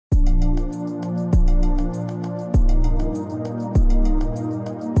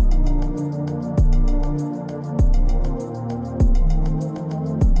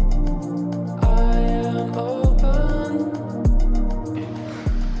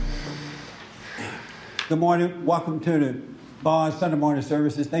Good morning. Welcome to the Bond Sunday morning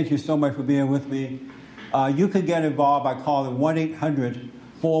services. Thank you so much for being with me. You can get involved by calling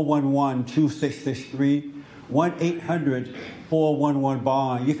 1-800-411-2663,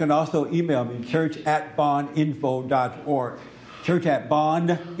 1-800-411-BOND. You can also email me, church@bondinfo.org,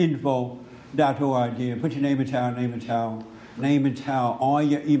 church@bondinfo.org, and put your name and town on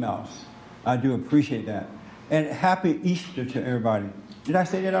your emails. I do appreciate that. And happy Easter to everybody. Did I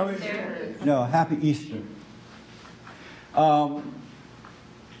say that already? No, happy Easter. I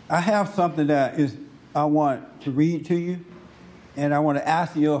have something that I want to read to you, and I want to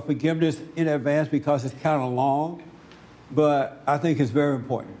ask your forgiveness in advance because it's kind of long, but I think it's very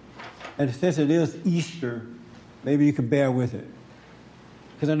important. And since it is Easter, maybe you can bear with it.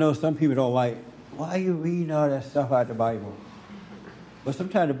 Because I know some people don't like, why are you reading all that stuff out of the Bible? But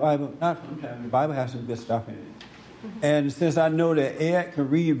sometimes the Bible has some good stuff in it. And since I know that Ed can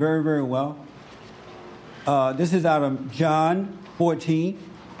read very, very well, this is out of John 14.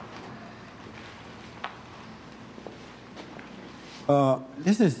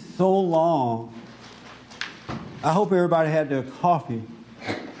 This is so long. I hope everybody had their coffee.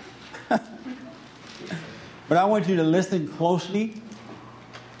 But I want you to listen closely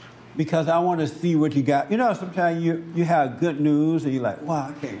because I want to see what you got. You know, sometimes you have good news and you're like, wow,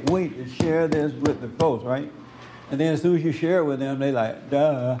 I can't wait to share this with the folks, right? And then as soon as you share it with them, they're like,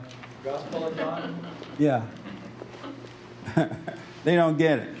 duh. Gospel of John? Yeah. They don't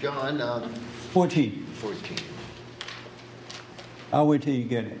get it. John 14. I'll wait till you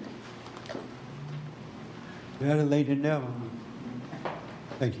get it. Better late than never.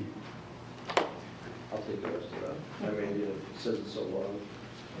 Thank you. I'll take the rest of that. I mean, it says it so long.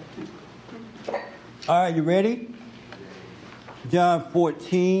 All right, you ready? John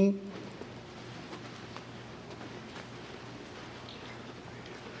 14.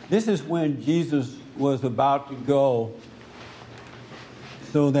 This is when Jesus was about to go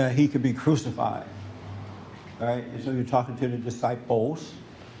so that he could be crucified. All right, and so you're talking to the disciples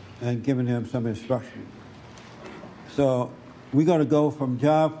and giving them some instruction. So we're going to go from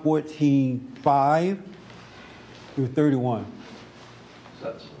John 14:5 through 31.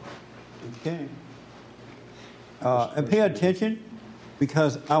 That's Okay. And pay attention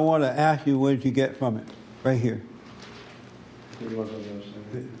because I want to ask you what did you get from it right here. You want something else?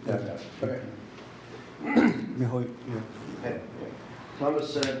 Yeah. Okay.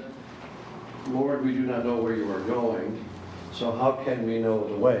 Thomas said, Lord, we do not know where you are going, so how can we know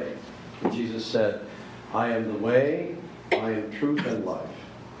the way? And Jesus said, I am the way, I am truth and life.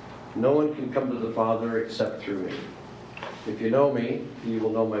 No one can come to the Father except through me. If you know me, you will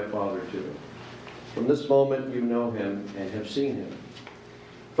know my Father too. From this moment you know him and have seen him.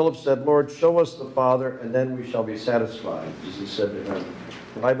 Philip said, Lord, show us the Father, and then we shall be satisfied. Jesus said to him,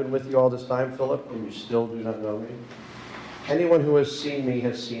 have I been with you all this time, Philip, and you still do not know me? Anyone who has seen me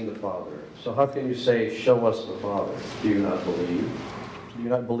has seen the Father. So how can you say, show us the Father? Do you not believe? Do you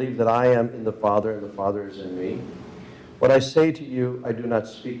not believe that I am in the Father and the Father is in me? What I say to you, I do not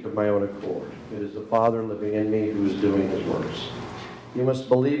speak of my own accord. It is the Father living in me who is doing his works. You must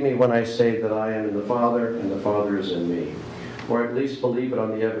believe me when I say that I am in the Father and the Father is in me. Or at least believe it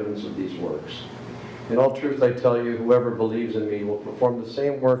on the evidence of these works. In all truth I tell you, whoever believes in me will perform the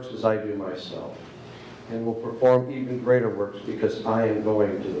same works as I do myself, and will perform even greater works because I am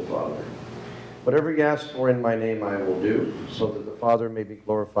going to the Father. Whatever you ask for in my name I will do, so that the Father may be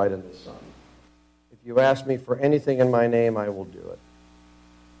glorified in the Son. If you ask me for anything in my name, I will do it.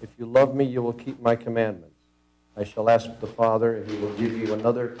 If you love me, you will keep my commandments. I shall ask the Father, and he will give you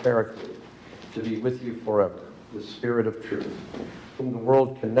another Paraclete to be with you forever, the Spirit of truth, whom the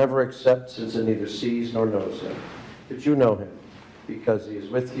world can never accept since it neither sees nor knows him. But you know him, because he is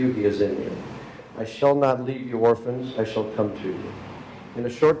with you, he is in you. I shall not leave you orphans, I shall come to you. In a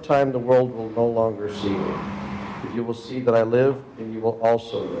short time the world will no longer see me, but you will see that I live, and you will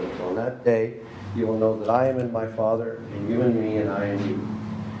also live. On that day you will know that I am in my Father, and you in me, and I in you.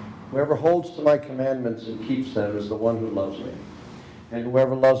 Whoever holds to my commandments and keeps them is the one who loves me. And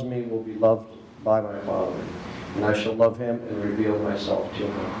whoever loves me will be loved by my Father, and I shall love him and reveal myself to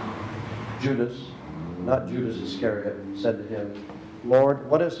him. Judas, not Judas Iscariot, said to him, Lord,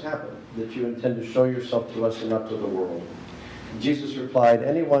 what has happened that you intend to show yourself to us and not to the world? And Jesus replied,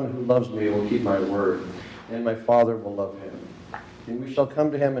 anyone who loves me will keep my word, and my Father will love him. And we shall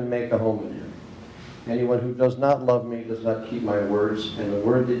come to him and make a home in him. Anyone who does not love me does not keep my words, and the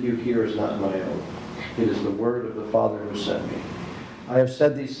word that you hear is not my own. It is the word of the Father who sent me. I have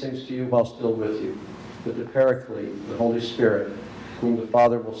said these things to you while still with you, but the Paraclete, the Holy Spirit, whom the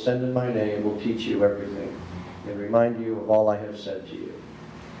Father will send in my name, will teach you everything, and remind you of all I have said to you.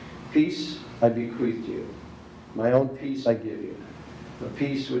 Peace I bequeath to you. My own peace I give you. The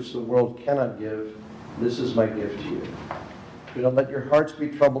peace which the world cannot give, this is my gift to you. Do not let your hearts be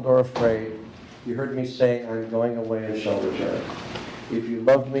troubled or afraid. You heard me say, I am going away and shall return. If you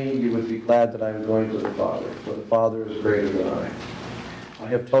loved me, you would be glad that I am going to the Father, for the Father is greater than I. I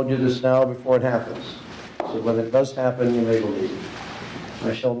have told you this now before it happens, so when it does happen, you may believe.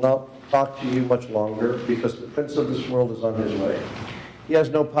 I shall not talk to you much longer, because the prince of this world is on his way. He has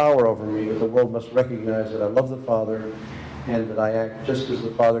no power over me, but the world must recognize that I love the Father, and that I act just as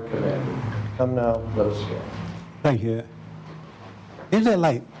the Father commanded. Come now, let us go. Thank you. Isn't that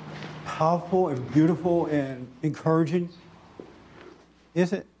like powerful and beautiful and encouraging?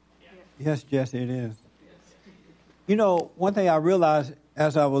 Is it? Yes, Jesse, it is. You know, one thing I realized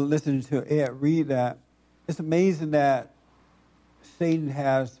as I was listening to Ed read that, it's amazing that Satan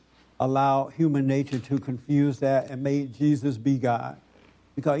has allowed human nature to confuse that and made Jesus be God.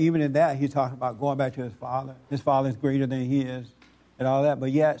 Because even in that, he's talking about going back to his Father. His Father is greater than he is and all that.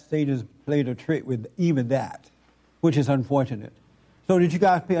 But yet, Satan has played a trick with even that, which is unfortunate. So did you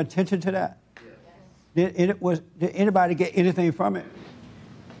guys pay attention to that? Yes. Did anybody get anything from it?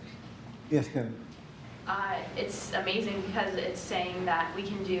 Yes, Kevin. It's amazing because it's saying that we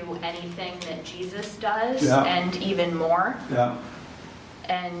can do anything that Jesus does and even more. Yeah.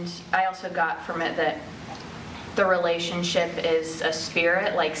 And I also got from it that the relationship is a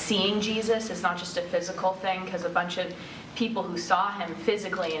spirit, like seeing Jesus is not just a physical thing, because a bunch of people who saw him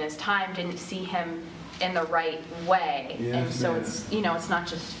physically in his time didn't see him in the right way. Yes, and so it's, it's not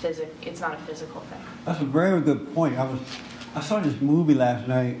just it's not a physical thing. That's a very good point. I saw this movie last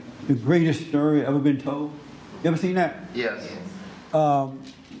night, The Greatest Story Ever Been Told. You ever seen that? Yes.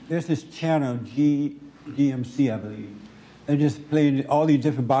 There's this channel, GMC, I believe. They just played all these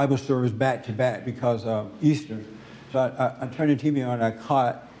different Bible stories back to back because of Easter. So I turned the TV on and I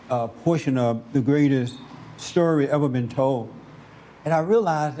caught a portion of The Greatest Story Ever Been Told. And I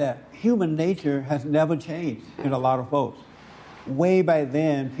realized that human nature has never changed in a lot of folks. Way back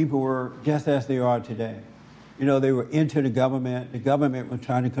then, people were just as they are today. They were into the government. The government was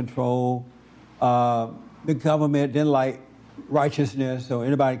trying to control. The government didn't like righteousness, so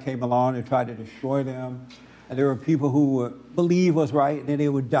anybody came along and tried to destroy them. And there were people who would believe was right, and then they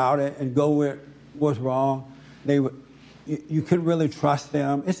would doubt it and go with what's wrong. You couldn't really trust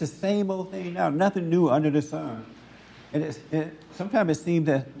them. It's the same old thing now. Nothing new under the sun. And sometimes it seems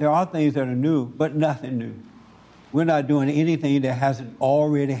that there are things that are new, but nothing new. We're not doing anything that hasn't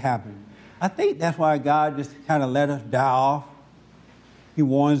already happened. I think that's why God just kind of let us die off. He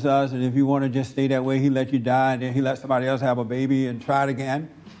warns us, and if you want to just stay that way, he let you die, and then he let somebody else have a baby and try it again.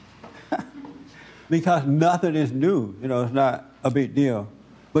 Because nothing is new. It's not a big deal.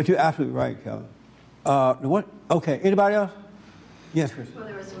 But you're absolutely right, Kelly. Okay, anybody else? Yes, Chris. Well,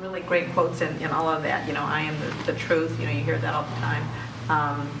 there were some really great quotes in all of that. I am the truth. You hear that all the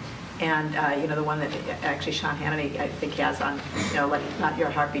time. And the one that actually Sean Hannity, I think, has on, let not your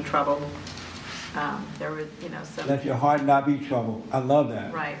heart be troubled. There were, some... Let your heart not be troubled. I love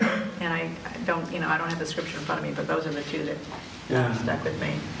that. Right. And I don't have the scripture in front of me, but those are the two that stuck with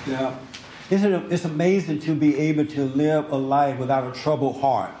me. Yeah. It's amazing to be able to live a life without a troubled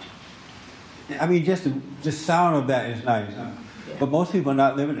heart. I mean, just the sound of that is nice. Huh? Yeah. But most people are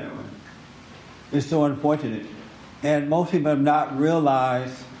not living that way. It's so unfortunate. And most people have not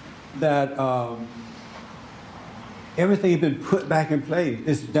realized that everything's been put back in place.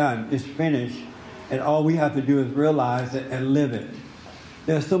 It's done. It's finished. And all we have to do is realize it and live it.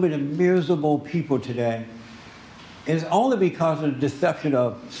 There's so many miserable people today. And it's only because of the deception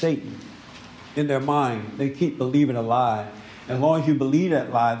of Satan in their mind. They keep believing a lie. As long as you believe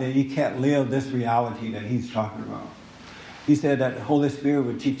that lie, then you can't live this reality that he's talking about. He said that the Holy Spirit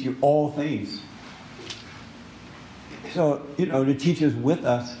would teach you all things. So, the teacher's with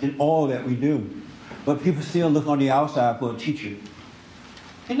us in all that we do. But people still look on the outside for a teacher.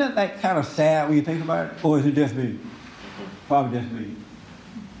 Isn't that kind of sad when you think about it? Or is it just me? Probably just me.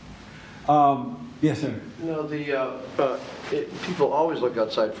 Yes, sir. People always look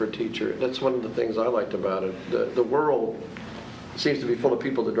outside for a teacher. That's one of the things I liked about it. The world seems to be full of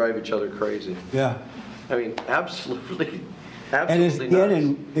people that drive each other crazy. Yeah. I mean, absolutely and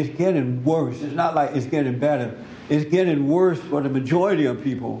it's getting worse. It's not like it's getting better. It's getting worse for the majority of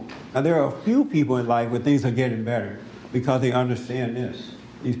people. Now, there are a few people in life where things are getting better because they understand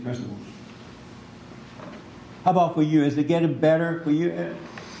these principles. How about for you? Is it getting better for you, Ed?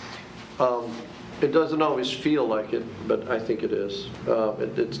 It doesn't always feel like it, but I think it is.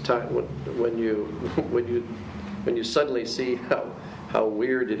 It's time when you suddenly see how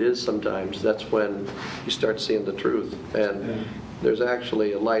weird it is sometimes. That's when you start seeing the truth. And there's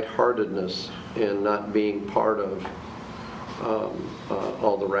actually a lightheartedness in not being part of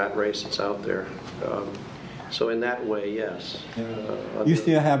all the rat race that's out there. So in that way, yes. You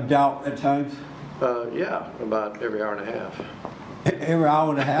still have doubt at times? Yeah, about every hour and a half. Every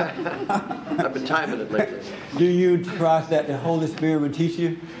hour and a half? I've been timing it lately. Do you trust that the Holy Spirit will teach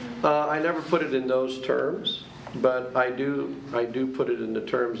you? I never put it in those terms, but I do put it in the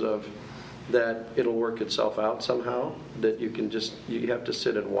terms of that it'll work itself out somehow, that you have to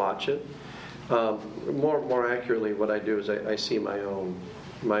sit and watch it. More accurately, what I do is I see my own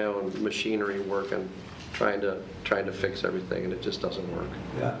machinery working, trying to fix everything, and it just doesn't work.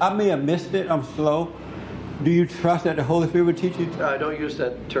 Yeah, I may have missed it. I'm slow. Do you trust that the Holy Spirit will teach you? I don't use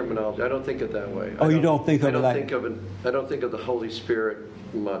that terminology. I don't think it that way. Oh, you don't think of it like that? I don't think of the Holy Spirit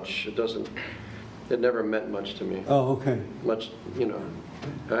much. It never meant much to me. Oh, okay. Much,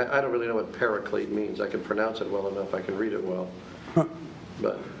 I don't really know what paraclete means. I can pronounce it well enough. I can read it well.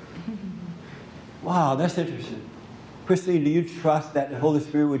 But wow, that's interesting. Christine, do you trust that the Holy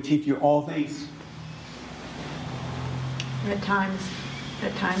Spirit will teach you all things? At times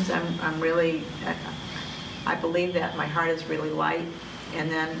I'm really, I believe that my heart is really light, and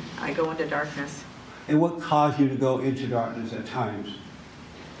then I go into darkness. And what caused you to go into darkness at times?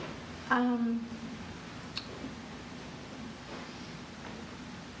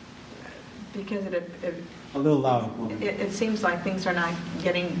 Because a little louder. It seems like things are not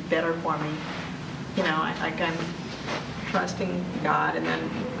getting better for me. I'm trusting God, and then,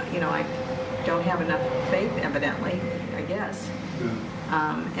 I don't have enough faith, evidently, I guess. Yeah.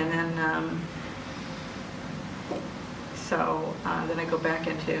 And then, then I go back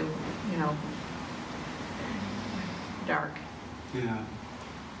into, dark. Yeah.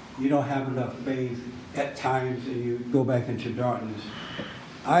 You don't have enough faith at times, and you go back into darkness.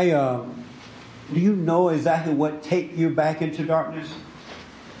 Do you know exactly what take you back into darkness?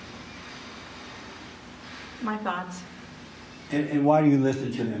 My thoughts. And why do you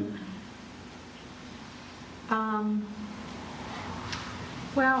listen to them?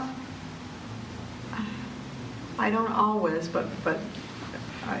 Well, I don't always, but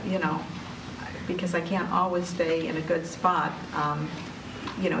because I can't always stay in a good spot.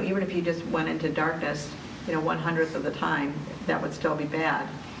 Even if you just went into darkness, 1/100th of the time, that would still be bad.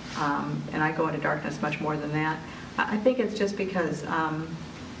 And I go into darkness much more than that. I think it's just because, I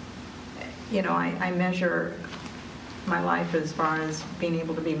measure my life as far as being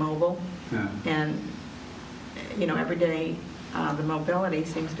able to be mobile. Yeah. And, every day the mobility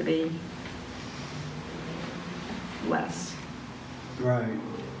seems to be less. Right.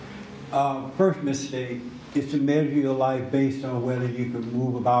 First mistake is to measure your life based on whether you can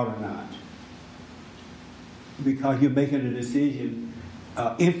move about or not. Because you're making a decision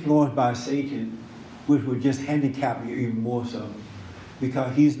influenced by Satan, which will just handicap you even more so.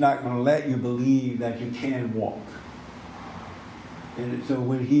 Because he's not going to let you believe that you can walk. And so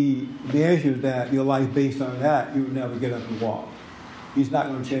when he measures that, your life based on that, you will never get up and walk. He's not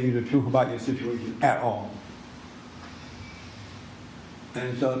going to tell you the truth about your situation at all.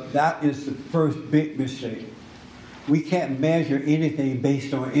 And so that is the first big mistake. We can't measure anything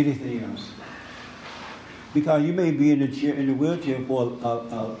based on anything else. Because you may be in the wheelchair for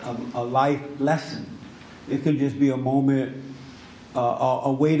a life lesson. It could just be a moment,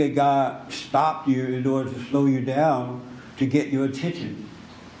 a way that God stopped you in order to slow you down to get your attention.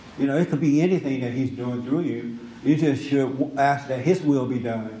 It could be anything that he's doing through you. You just should ask that his will be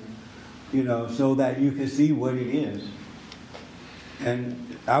done, so that you can see what it is.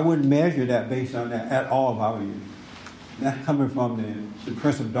 And I wouldn't measure that based on that at all if I were you. That's coming from the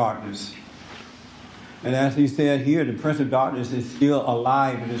Prince of Darkness. And as he said here, the Prince of Darkness is still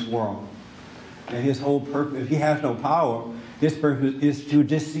alive in this world. And his whole purpose, he has no power. His purpose is to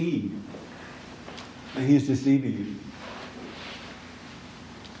deceive. And he's deceiving you.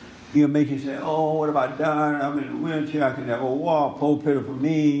 He'll make you say, oh, what have I done? I'm in a wheelchair. I can never walk. Poor pity for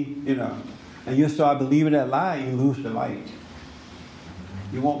me. And you start believing that lie, you lose the light.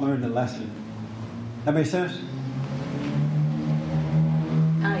 You won't learn the lesson. That make sense?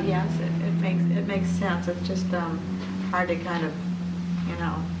 Yes, it makes sense. It's just hard to kind of,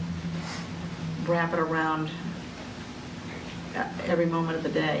 wrap it around every moment of the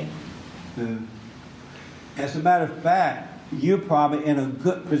day. Yeah. As a matter of fact, you're probably in a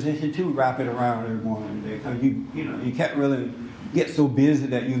good position to wrap it around every morning of the day, because you can't really get so busy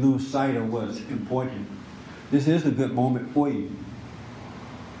that you lose sight of what's important. This is a good moment for you.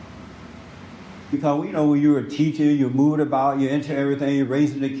 Because when you're a teacher, you're moving about, you're into everything, you're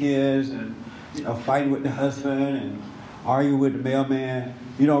raising the kids, and fighting with the husband, and arguing with the mailman.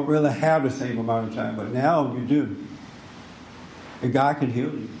 You don't really have the same amount of time, but now you do. And God can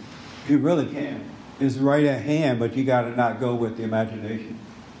heal you. He really can. It's right at hand, but you got to not go with the imagination.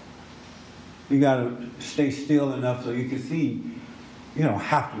 You got to stay still enough so you can see. You don't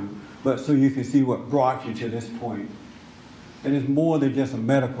have to, but so you can see what brought you to this point. And it's more than just a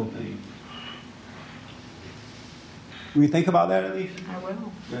medical thing. Will you think about that at least? I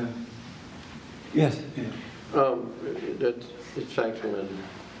will. Yeah. Yes. Yeah. In fact,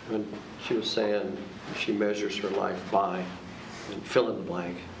 when she was saying she measures her life by, and fill in the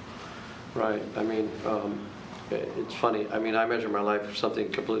blank, right? I mean, it's funny. I mean, I measure my life for something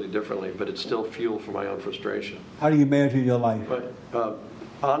completely differently, but it's still fuel for my own frustration. How do you measure your life? But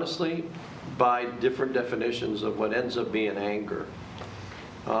honestly, by different definitions of what ends up being anger.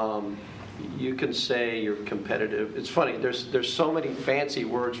 You can say you're competitive. It's funny. There's so many fancy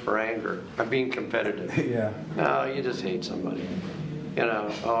words for anger. I'm being competitive. Yeah. No, you just hate somebody. You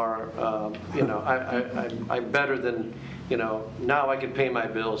know, or I'm better than. You know, now I can pay my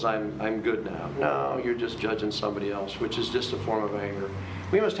bills. I'm good now. No, you're just judging somebody else, which is just a form of anger.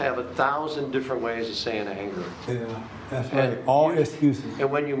 We must have 1,000 different ways of saying anger. Yeah, that's right. All excuses. And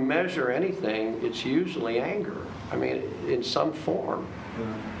when you measure anything, it's usually anger. I mean, in some form.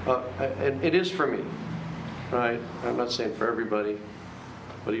 Yeah. And it is for me, right? I'm not saying for everybody.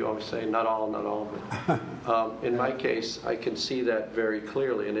 What do you always say? Not all, not all. But, in my case, I can see that very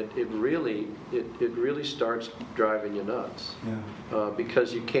clearly, and it really starts driving you nuts. Yeah.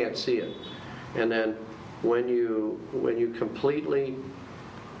 Because you can't see it. And then when you completely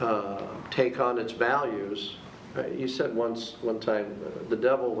take on its values, you said one time, the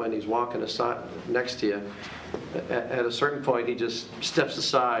devil, when he's walking aside next to you, at a certain point he just steps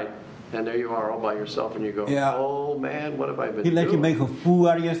aside. And there you are all by yourself, and you go, yeah. Oh, man, what have I been doing? He let you make a fool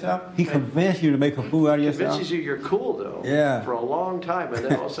out of yourself? He convinced you to make a fool out of yourself? Convinces you you're cool, though, yeah. for a long time. And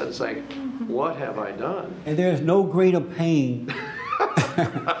then all of a sudden it's like, what have I done? And there's no greater pain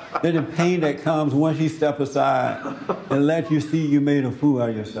than the pain that comes once you step aside and let you see you made a fool out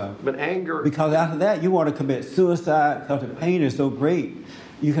of yourself. But anger... Because after that, you want to commit suicide because the pain is so great,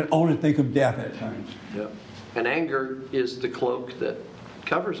 you can only think of death at times. Yeah. And anger is the cloak that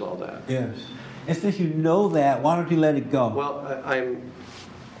covers all that. Yes. And since you know that, why don't you let it go? Well,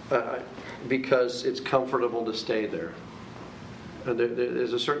 because it's comfortable to stay there.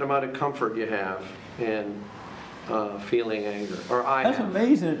 There's a certain amount of comfort you have in feeling anger. Or That's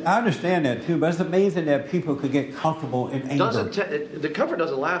amazing. I understand that too, but it's amazing that people could get comfortable in anger. The comfort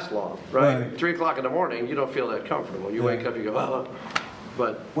doesn't last long, right? 3 o'clock in the morning, you don't feel that comfortable. You wake up, you go, oh.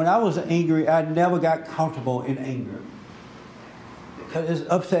 But when I was angry, I never got comfortable in anger. Because it's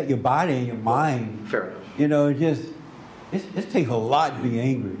upset your body and your mind. Fair enough. You know, it takes a lot to be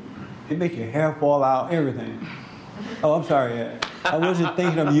angry. It makes your hair fall out, everything. Oh, I'm sorry, Ed. I wasn't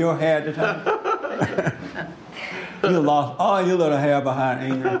thinking of your hair at the time. You lost all your little hair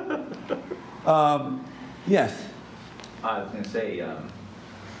behind anger. Yes. I was going to say,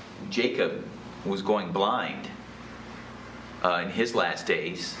 Jacob was going blind in his last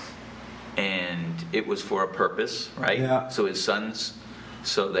days, and it was for a purpose, right? Yeah. So his sons,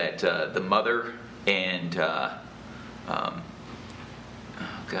 so that the mother and,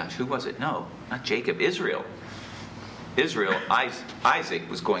 who was it? No, not Jacob, Israel, Isaac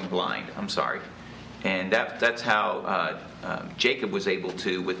was going blind. I'm sorry. And that's how Jacob was able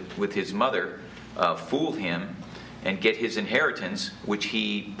to, with his mother, fool him and get his inheritance, which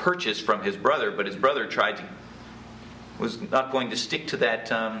he purchased from his brother, but his brother was not going to stick to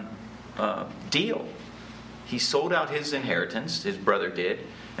that deal. He sold out his inheritance, his brother did,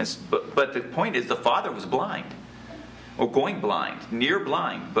 but the point is the father was blind, or going blind, near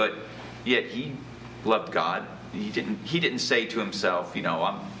blind, but yet he loved God. He didn't say to himself,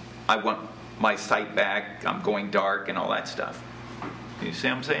 I want my sight back, I'm going dark, and all that stuff. You see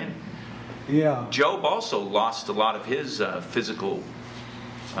what I'm saying? Yeah. Job also lost a lot of his physical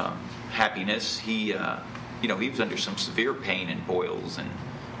happiness. He was under some severe pain and boils and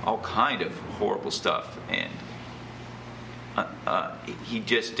all kind of horrible stuff, and he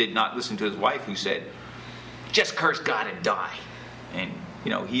just did not listen to his wife, who said, "Just curse God and die." And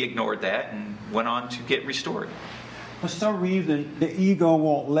he ignored that and went on to get restored. For some reason, the ego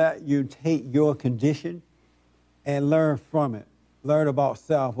won't let you take your condition and learn from it, learn about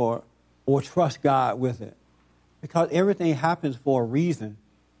self, or trust God with it, because everything happens for a reason.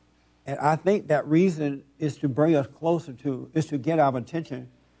 And I think that reason is to bring us closer is to get our attention,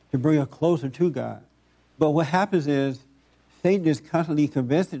 to bring us closer to God. But what happens is Satan is constantly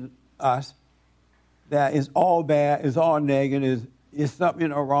convincing us that it's all bad, it's all negative, it's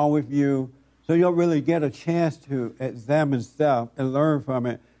something wrong with you. So you don't really get a chance to examine self and learn from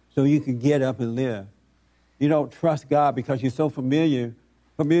it so you can get up and live. You don't trust God because you're so familiar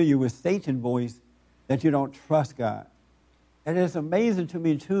with Satan's voice that you don't trust God. And it's amazing to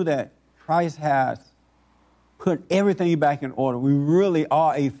me, too, that Christ has put everything back in order. We really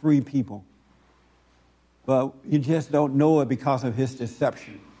are a free people. But you just don't know it because of his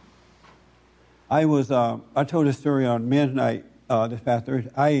deception. I told this story on Men's Night this past Thursday.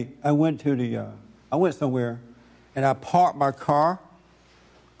 I went somewhere, and I parked my car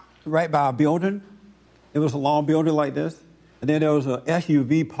right by a building. It was a long building like this. And then there was an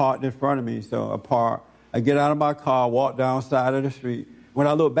SUV parked in front of me. So I get out of my car, walk down the side of the street. When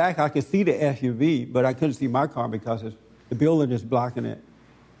I look back, I could see the SUV, but I couldn't see my car because the building is blocking it.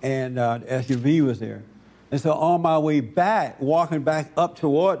 And the SUV was there. And so on my way back, walking back up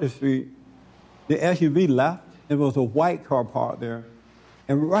toward the street, the SUV left. There was a white car parked there.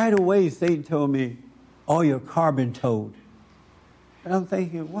 And right away, Satan told me, "Oh, your car been towed." And I'm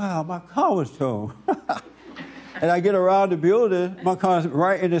thinking, wow, my car was towed. And I get around the building, my car's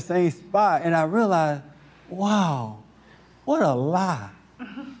right in the same spot. And I realized, wow, what a lie.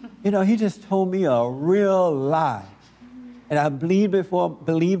 He just told me a real lie. And I believed it for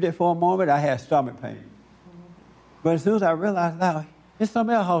a moment. I had stomach pain. But as soon as I realized, now, it's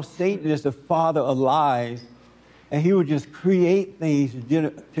something else how Satan is the father of lies. And he would just create things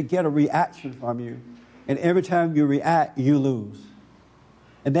to get a reaction from you. And every time you react, you lose.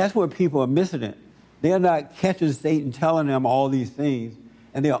 And that's where people are missing it. They're not catching Satan telling them all these things.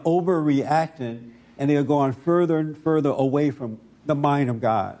 And they're overreacting. And they're going further and further away from the mind of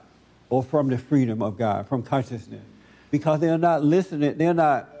God. Or from the freedom of God, from consciousness. Because they're not listening. They're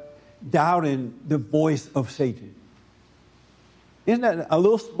not doubting the voice of Satan. Isn't that a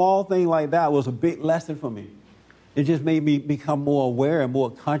little small thing like that was a big lesson for me? It just made me become more aware and more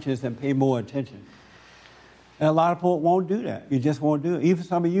conscious and pay more attention. And a lot of people won't do that. You just won't do it. Even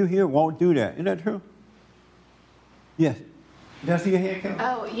some of you here won't do that. Isn't that true? Yes. Did I see your hand, Kevin?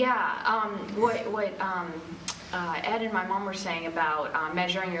 Oh, yeah. What Ed and my mom were saying about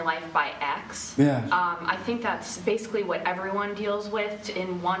measuring your life by X. Yeah. I think that's basically what everyone deals with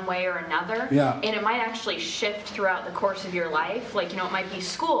in one way or another. Yeah. And it might actually shift throughout the course of your life. Like, it might be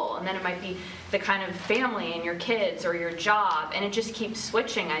school, and then it might be the kind of family and your kids or your job, and it just keeps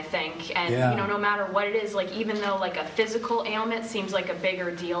switching, I think. And, no matter what it is, like, even though, like, a physical ailment seems like a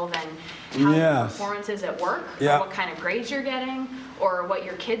bigger deal than how your performance is at work, or what kind of grades you're getting, or what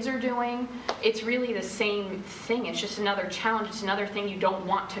your kids are doing, it's really the same thing. It's just another challenge. It's another thing you don't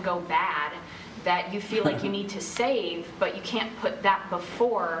want to go bad, that you feel like you need to save, but you can't put that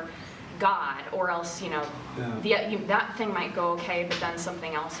before God, or else, that thing might go okay, but then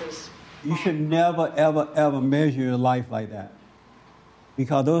something else is... You should never, ever, ever measure your life like that.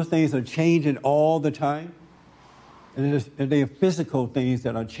 Because those things are changing all the time. And they're physical things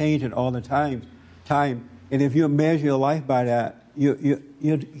that are changing all the time. And if you measure your life by that,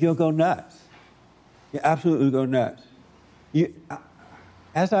 you'll go nuts. You absolutely go nuts.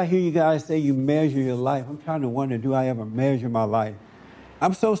 As I hear you guys say you measure your life, I'm trying to wonder, do I ever measure my life?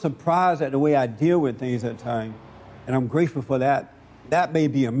 I'm so surprised at the way I deal with things at times. And I'm grateful for that. That may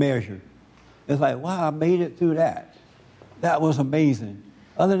be a measure. It's like, wow, I made it through that. That was amazing.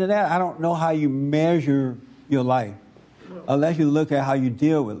 Other than that, I don't know how you measure your life unless you look at how you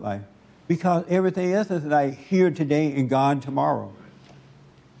deal with life. Because everything else is like here today and gone tomorrow.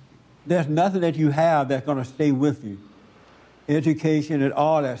 There's nothing that you have that's going to stay with you. Education and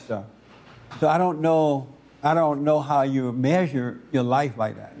all that stuff. So I don't know how you measure your life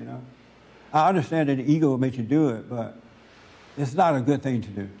like that, I understand that the ego will make you do it, but it's not a good thing to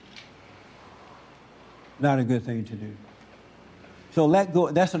do. Not a good thing to do. So let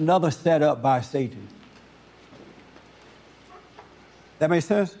go. That's another setup by Satan. That make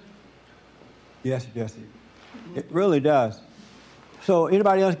sense? Yes, Jesse. It really does. So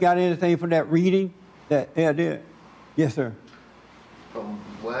anybody else got anything from that reading that Ed did? Yes, sir. Well,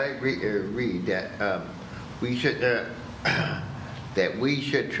 I read that we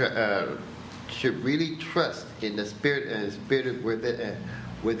should really trust in the Spirit and the Spirit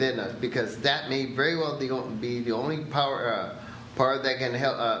within us, because that may very well be the only power that can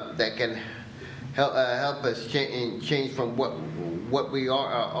help us change from what we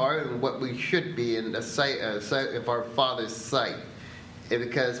are and what we should be in the sight of our Father's sight.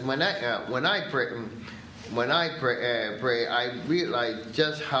 Because when I pray, I realize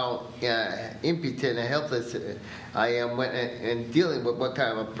just how impotent and helpless I am in dealing with what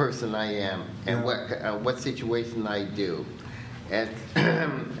kind of a person I am and what situation I do. And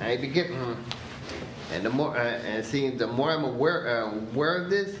I begin, and the more I'm aware of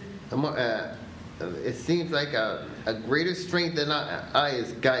this, the more it seems like a greater strength than I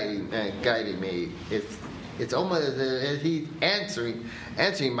is guiding me. It's almost as He's answering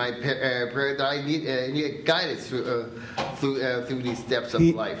my prayer that I need guidance through these steps of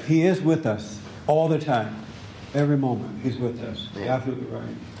life. He is with us all the time, every moment. He's with us. Yeah. You're absolutely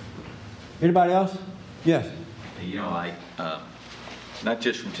right. Anybody else? Yes. You know, I not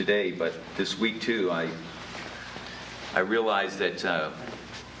just from today, but this week too, I realized that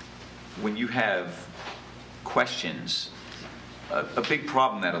when you have questions, a big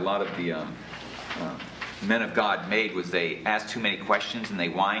problem that a lot of the men of God made was they asked too many questions and they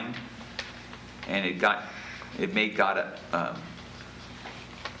whined, and it made God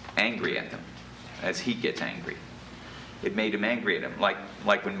angry at them, as He gets angry. It made Him angry at him,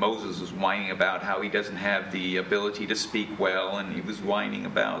 like when Moses was whining about how he doesn't have the ability to speak well, and he was whining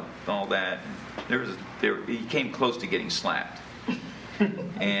about all that. He came close to getting slapped,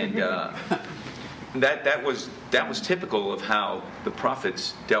 and that was typical of how the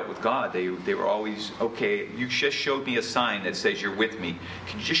prophets dealt with God. They were always, okay, you just showed me a sign that says you're with me.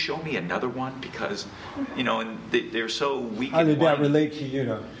 Can you just show me another one? Because, and they're so weak. How did that relate to you,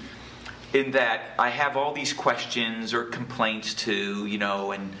 though? In that I have all these questions or complaints too,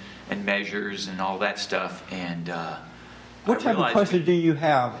 and measures and all that stuff. And what type of question do you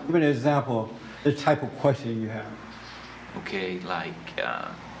have? Give me an example of the type of question you have. Okay, like,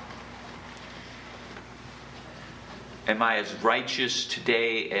 am I as righteous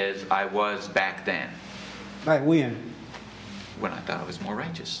today as I was back then? Right, when? When I thought I was more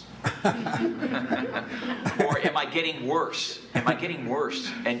righteous. Or am I getting worse? Am I getting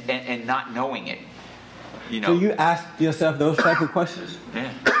worse and not knowing it? So you ask yourself those type of questions?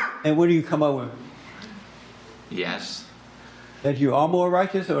 Yeah. And what do you come up with? Yes. That you are more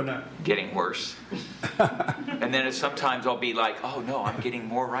righteous or not? Getting worse. And then sometimes I'll be like, oh no, I'm getting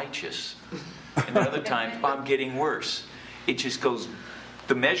more righteous. And then other times, I'm getting worse. It just goes...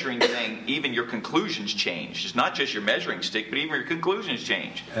 The measuring thing, even your conclusions change. It's not just your measuring stick, but even your conclusions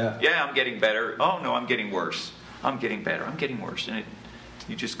change. Yeah, I'm getting better. Oh, no, I'm getting worse. I'm getting better. I'm getting worse. And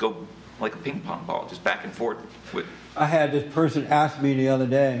you just go like a ping pong ball, just back and forth. I had this person ask me the other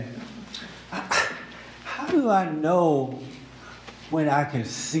day, how do I know when I can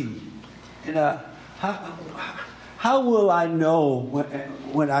see? And how will I know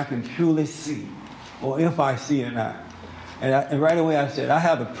when I can truly see? Or if I see or not? And right away I said, I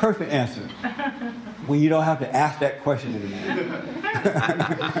have the perfect answer when you don't have to ask that question anymore.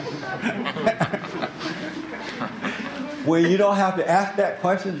 When you don't have to ask that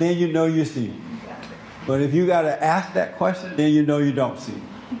question, then you know you see. But if you got to ask that question, then you know you don't see.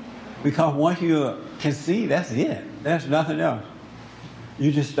 Because once you can see, that's it. There's nothing else.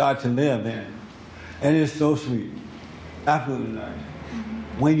 You just start to live then. And it's so sweet. Absolutely nice.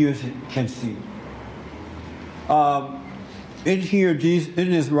 When you can see. In here, Jesus,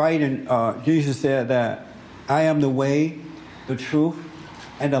 in his writing, Jesus said that I am the way, the truth,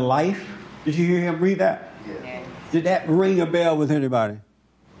 and the life. Did you hear him read that? Yes. Did that ring a bell with anybody?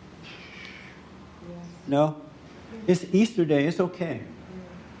 No? It's Easter Day. It's okay.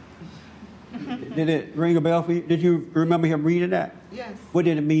 Did it ring a bell for you? Did you remember him reading that? Yes. What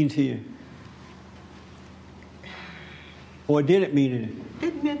did it mean to you? Or did it mean anything?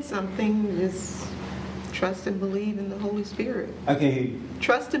 It meant something. Just trust and believe in the Holy Spirit. I can't hear you.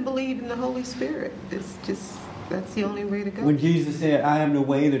 Trust and believe in the Holy Spirit. It's just, that's the only way to go. When Jesus said, I am the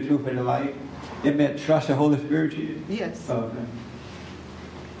way, the truth, and the life, it meant trust the Holy Spirit to you? Yes. Oh,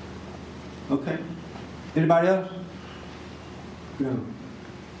 okay. Okay. Anybody else? No.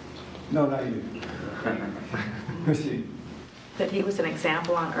 No, not you. Christy. That he was an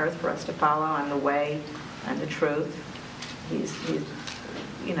example on earth for us to follow on the way and the truth. He's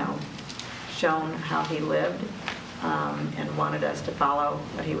shown how he lived and wanted us to follow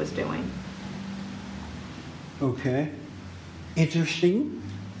what he was doing. Okay. Interesting.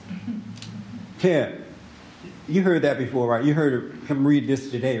 Ted, you heard that before, right? You heard him read this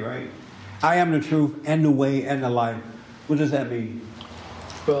today, right? I am the truth and the way and the life. What does that mean?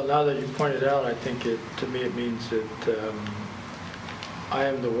 Well, now that you pointed out, I think to me it means that I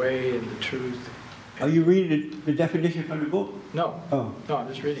am the way and the truth. Are you reading the definition from the book? No. Oh. No, I'm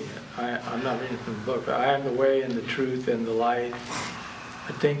just reading it. I'm not reading it from the book. But I am the way and the truth and the life.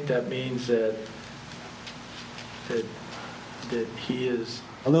 I think that means that he is...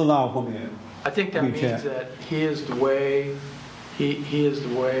 A little loud for me. I think that means that he is the way. He is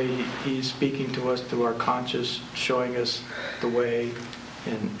the way. He's speaking to us through our conscience, showing us the way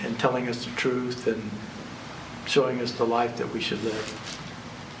and telling us the truth and showing us the life that we should live.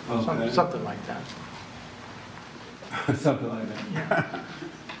 Okay. Something like that. Something like that.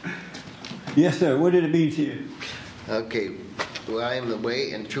 Yes, sir. What did it mean to you? Okay. Well, I am the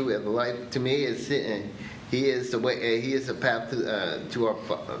way and truth and the life. To me, He is the way. He is the path to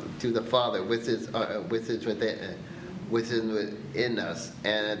the Father, which is within us,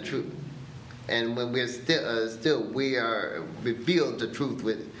 and truth. And when we're still we are revealed the truth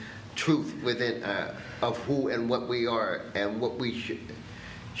within of who and what we are and what we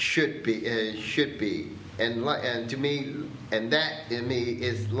should be, and to me, and that in me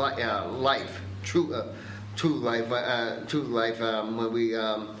is life, true life. When we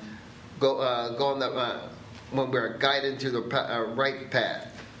go on the when we're guided to the right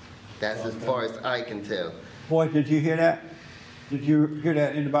path. That's as far as I can tell. Boy, did you hear that? Did you hear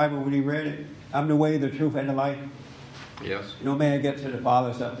that in the Bible when he read it? I'm the way, the truth, and the life. Yes. No man gets to the Father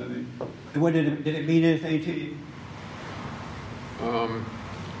except through me. And what did it mean anything to you?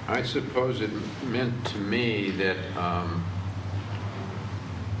 I suppose it meant to me that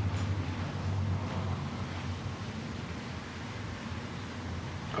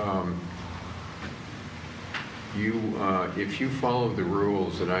if you follow the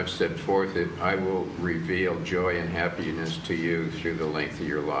rules that I've set forth, I will reveal joy and happiness to you through the length of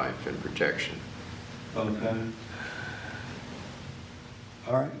your life and protection. Okay.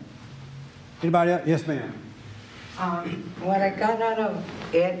 All right. Anybody else? Yes, ma'am. What I got out of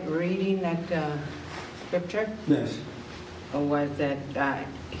Ed reading that scripture Yes. was that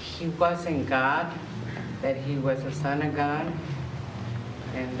he wasn't God, that he was the Son of God,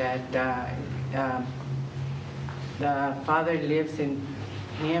 and that the Father lives in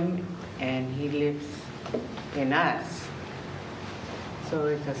him and he lives in us. So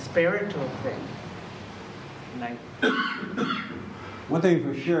it's a spiritual thing. Like, One thing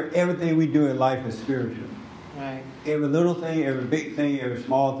for sure, everything we do in life is spiritual. right. Every little thing, every big thing, every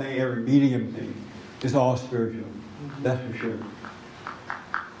small thing, every medium thing is all spiritual. Mm-hmm. That's for sure.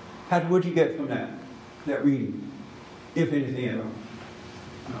 What'd you get from that reading, if anything at all?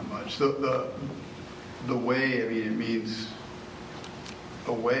 Not much. The way, I mean, it means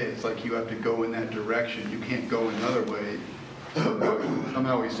a way. It's like you have to go in that direction. You can't go another way.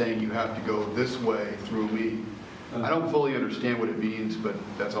 Somehow he's saying you have to go this way through me. I don't fully understand what it means, but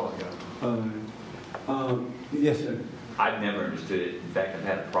that's all I got. Yes, sir. I've never understood it. In fact, I've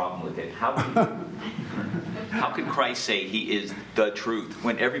had a problem with it. How could Christ say he is the truth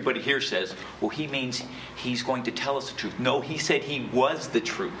when everybody here says, well, he means he's going to tell us the truth? No, he said he was the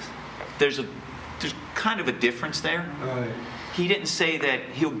truth. There's kind of a difference there. Right. He didn't say that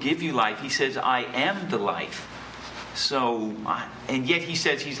he'll give you life. He says, I am the life. So, and yet he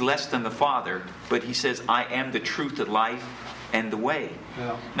says he's less than the Father, but he says, I am the truth, the life, and the way.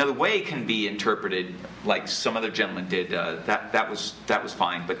 Yeah. Now, the way can be interpreted like some other gentleman did. That was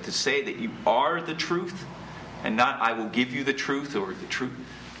fine. But to say that you are the truth and not I will give you the truth or the truth,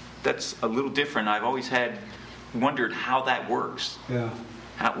 that's a little different. I've always wondered how that works. Yeah.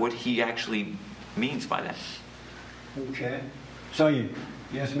 What he actually means by that. Okay. So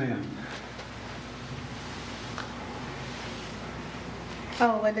yes, ma'am.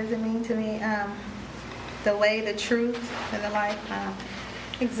 Oh, what does it mean to me? The way, the truth, and the life.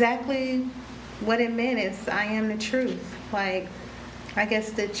 Exactly what it meant is I am the truth. Like, I guess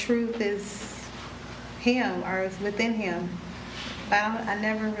the truth is him or is within him. But I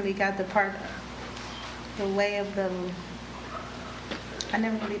never really got the part, the way of the, I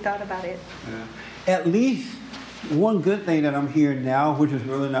never really thought about it. Yeah. At least one good thing that I'm hearing now, which is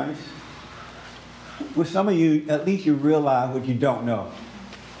really nice, with some of you, at least you realize what you don't know.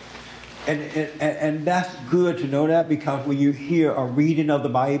 And that's good to know that, because when you hear a reading of the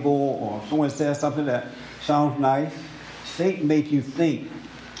Bible or someone says something that sounds nice, Satan makes you think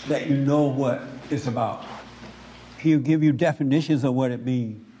that you know what it's about. He'll give you definitions of what it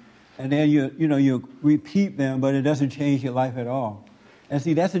means. And then you repeat them, but it doesn't change your life at all. And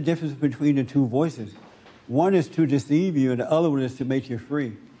see, that's the difference between the two voices. One is to deceive you, and the other one is to make you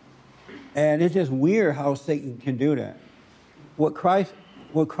free. And it's just weird how Satan can do that. What Christ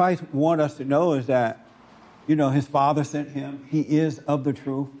wants us to know is that, his Father sent him. He is of the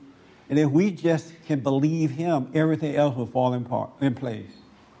truth. And if we just can believe him, everything else will fall in place.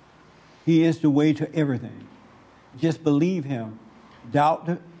 He is the way to everything. Just believe him. Doubt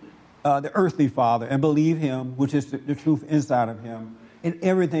the earthly father and believe him, which is the truth inside of him. And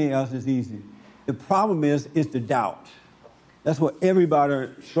everything else is easy. The problem is the doubt. That's what everybody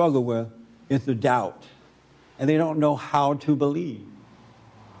struggles with, is the doubt. And they don't know how to believe.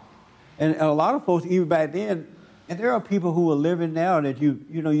 And a lot of folks, even back then, and there are people who are living now that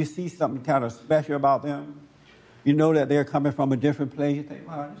you see something kind of special about them. You know that they're coming from a different place. You think,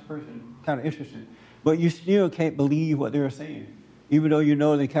 wow, this person kind of interesting. But you still can't believe what they're saying, even though you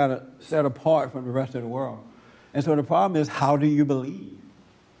know they kind of set apart from the rest of the world. And so the problem is, how do you believe?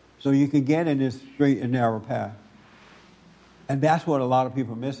 so you can get in this straight and narrow path. And that's what a lot of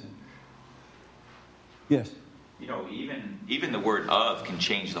people are missing. Yes? You know, even the word "of" can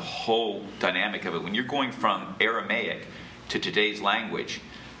change the whole dynamic of it. When you're going from Aramaic to today's language,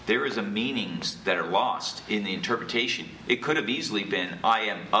 there is a meanings that are lost in the interpretation. It could have easily been, I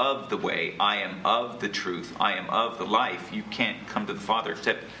am of the way, I am of the truth, I am of the life. You can't come to the Father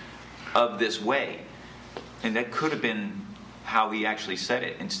except of this way. And that could have been how he actually said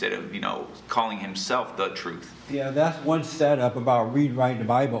it, instead of, calling himself the truth. Yeah, that's one setup about rewriting the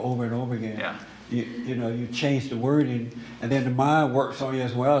Bible over and over again. Yeah. You change the wording, and then the mind works on you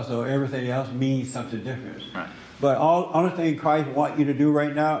as well, so everything else means something different. Right. But only thing Christ wants you to do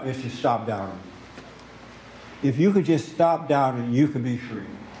right now is to stop doubting. If you could just stop doubting, you can be free.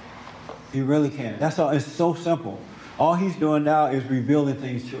 You really can. That's all. It's so simple. All he's doing now is revealing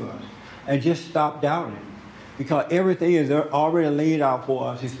things to us. And just stop doubting. Because everything is already laid out for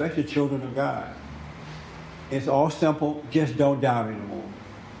us, especially children of God. It's all simple. Just don't doubt anymore.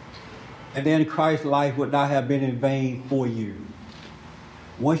 And then Christ's life would not have been in vain for you.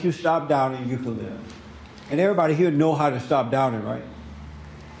 Once you stop doubting, you can live. And everybody here know how to stop doubting, right?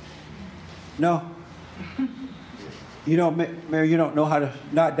 No? You don't, Mary, you don't know how to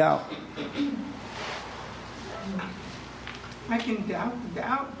not doubt? I can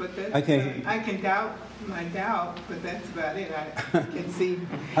doubt, but that's... I can doubt my doubt, but that's about it. I can see...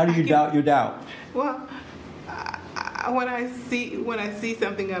 How do you doubt your doubt? Well, when I see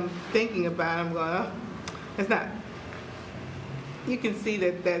something I'm thinking about, I'm going, oh, it's not... You can see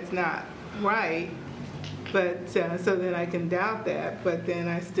that that's not right, but so then I can doubt that, but then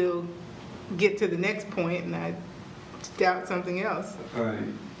I still get to the next point and I doubt something else. All right.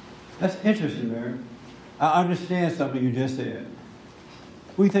 That's interesting, Mary. I understand something you just said.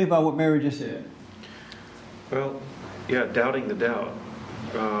 What do you think about what Mary just said? Well, yeah, doubting the doubt.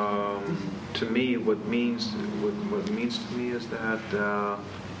 To me, what means to me is that,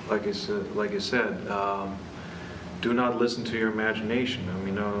 like I said, do not listen to your imagination. I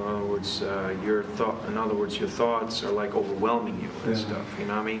mean, in other words, your thoughts are like overwhelming you and stuff. You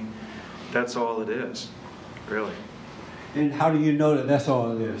know what I mean? That's all it is, really. And how do you know that that's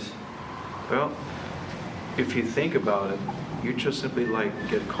all it is? Well, if you think about it, you just simply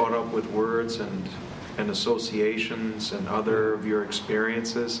get caught up with words and associations and other of your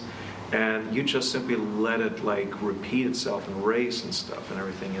experiences, and you just simply let it repeat itself and race and stuff and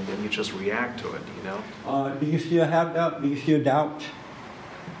everything, and then you just react to it, Do you still have doubt? Do you still doubt?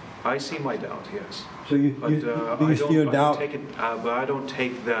 I see my doubt, yes. So you still doubt? But I don't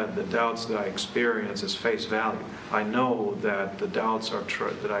take the doubts that I experience as face value. I know that the doubts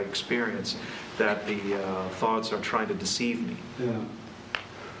that I experience, that the thoughts are trying to deceive me. Yeah.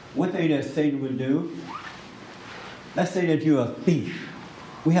 One thing that Satan would do, let's say that you're a thief.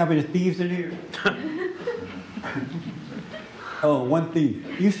 We have any thieves in here? Oh, one thief.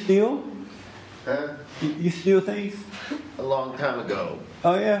 You steal? Huh? You steal things? A long time ago.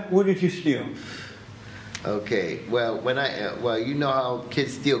 Oh yeah? What did you steal? Okay. Well, you know how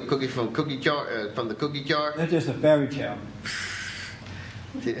kids steal cookies from from the cookie jar? That's just a fairy tale.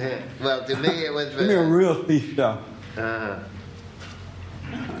 Well, to me it was... Give me a real thief stuff.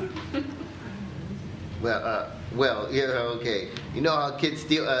 Well, yeah, okay. You know how kids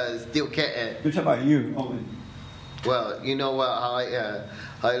steal cat? You're talking about you only. Well, you know how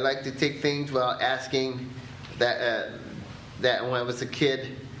I like to take things without asking. That when I was a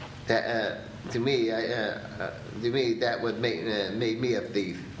kid, to me that would made me a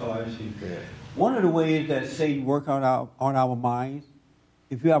thief. Oh, I see. Yeah. One of the ways that Satan works on our minds,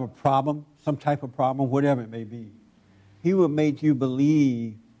 if you have a problem, some type of problem, whatever it may be, he will make you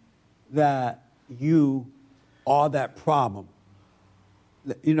believe that you are that problem.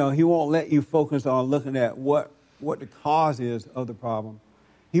 He won't let you focus on looking at what the cause is of the problem.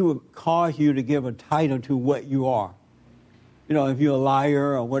 He will cause you to give a title to what you are. If you're a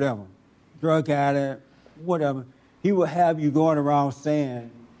liar or whatever, drug addict, whatever, he will have you going around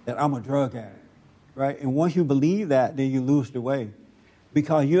saying that I'm a drug addict, right? And once you believe that, then you lose the way.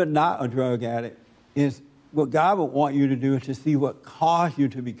 Because you're not a drug addict. What God would want you to do is to see what caused you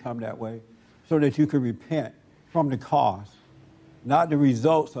to become that way so that you can repent from the cause, not the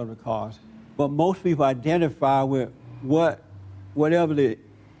results of the cause. But most people identify with whatever the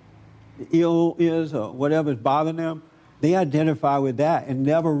ill is or whatever is bothering them, they identify with that and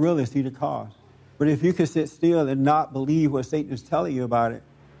never really see the cause. But if you can sit still and not believe what Satan is telling you about it,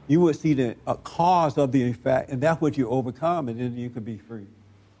 you would see the cause of the effect, and that's what you overcome, and then you can be free.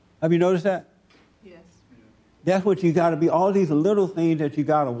 Have you noticed that? Yes. That's what you got to be, all these little things that you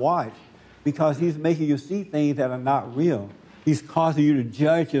got to watch, because he's making you see things that are not real. He's causing you to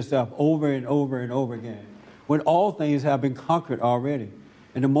judge yourself over and over and over again, when all things have been conquered already.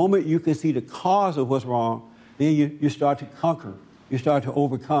 And the moment you can see the cause of what's wrong, then you start to conquer. You start to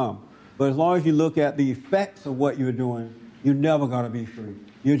overcome. But as long as you look at the effects of what you're doing, you're never going to be free.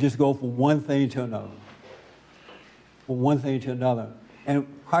 You just go from one thing to another. From one thing to another. And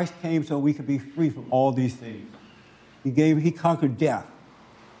Christ came so we could be free from all these things. He conquered death.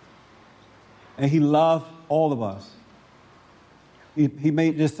 And he loved all of us. He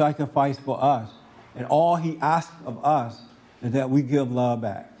made this sacrifice for us. And all he asks of us is that we give love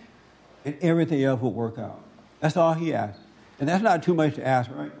back. And everything else will work out. That's all he asks. And that's not too much to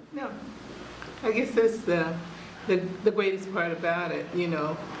ask, right? No. I guess that's the greatest part about it, you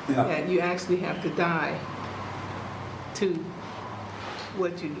know, that you actually have to die to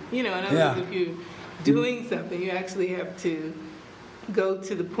what you know, in other words, if you're doing something, you actually have to go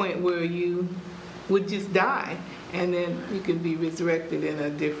to the point where you would just die, and then you can be resurrected in a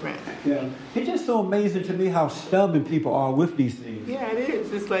different... Yeah. It's just so amazing to me how stubborn people are with these things. Yeah, it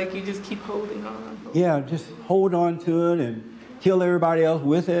is. It's like you just keep holding on. Just hold on to it and kill everybody else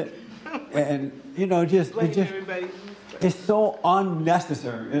with it. And, you know, it's so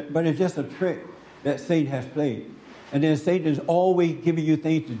unnecessary. But it's just a trick that Satan has played. And then Satan is always giving you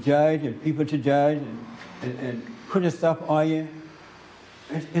things to judge and people to judge and putting stuff on you.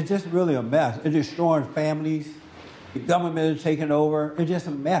 It's just really a mess. It's destroying families. The government is taking over. It's just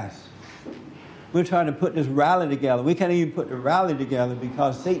a mess. We're trying to put this rally together. We can't even put the rally together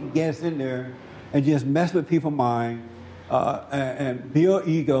because Satan gets in there and just mess with people's mind and build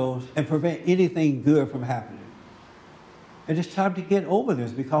egos and prevent anything good from happening. And it's time to get over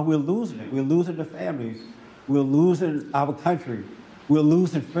this because we're losing it. We're losing the families. We're losing our country. We're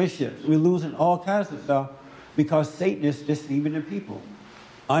losing friendships. We're losing all kinds of stuff because Satan is deceiving the people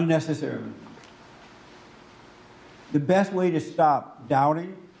unnecessarily. The best way to stop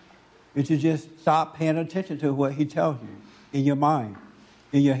doubting is to just stop paying attention to what he tells you in your mind,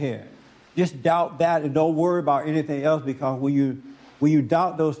 in your head. Just doubt that and don't worry about anything else because when you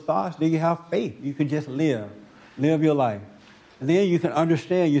doubt those thoughts, then you have faith. You can just live your life. And then you can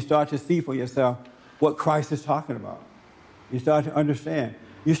understand, you start to see for yourself what Christ is talking about. You start to understand.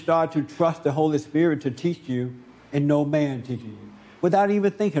 You start to trust the Holy Spirit to teach you and no man teaching you without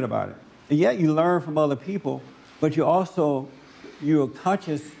even thinking about it. And yet you learn from other people, but you're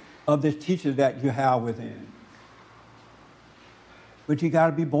conscious of this teacher that you have within. But you got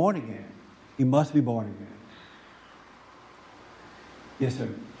to be born again. You must be born again. Yes, sir.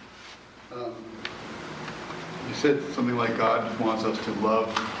 You said something like God wants us to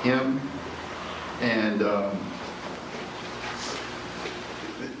love him, and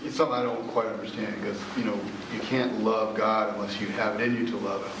it's something I don't quite understand because, you know, you can't love God unless you have it in you to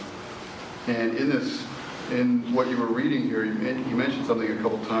love him. And in what you were reading here, you mentioned something a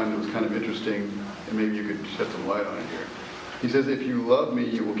couple times that was kind of interesting, and maybe you could shed some light on it here. He says, if you love me,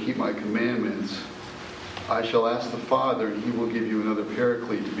 you will keep my commandments. I shall ask the Father, and he will give you another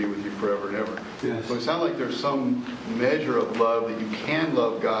paraclete to be with you forever and ever. Yes. So it sounds like there's some measure of love that you can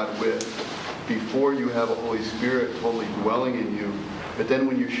love God with before you have a Holy Spirit totally dwelling in you. But then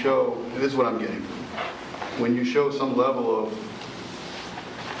when you show, and this is what I'm getting, when you show some level of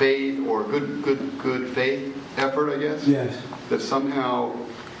faith or good faith effort, I guess, yes, that somehow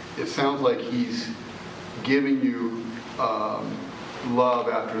it sounds like he's giving you love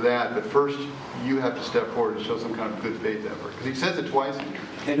after that, but first you have to step forward and show some kind of good faith effort. Because he says it twice in here.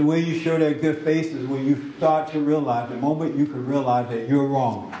 And the way you show that good faith is when you start to realize, the moment you can realize that you're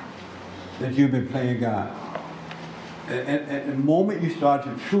wrong, that you've been playing God. And the moment you start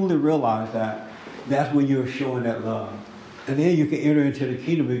to truly realize that, that's when you're showing that love. And then you can enter into the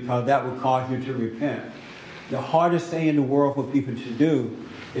kingdom because that will cause you to repent. The hardest thing in the world for people to do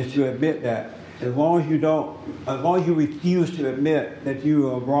is to admit that. As long as you refuse to admit that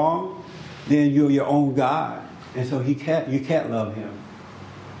you are wrong, then you're your own God. And so you can't love him.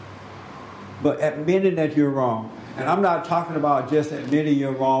 But admitting that you're wrong, and I'm not talking about just admitting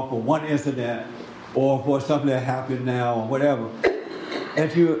you're wrong for one incident or for something that happened now or whatever.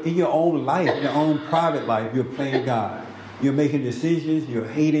 If you're in your own life, your own private life, you're playing God. You're making decisions, you're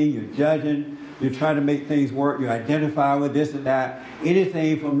hating, you're judging, you're trying to make things work, you identify with this and that.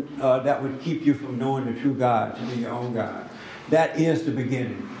 Anything from that would keep you from knowing the true God, to be your own God. That is the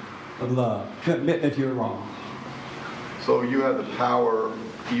beginning of love, to admit that you're wrong. So you have the power,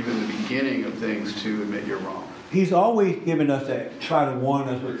 even the beginning of things, to admit you're wrong. He's always given us that, try to warn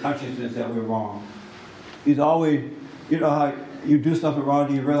us with consciousness that we're wrong. He's always, you know how you do something wrong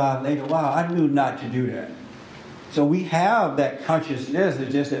and you realize later, wow, I knew not to do that. So we have that consciousness,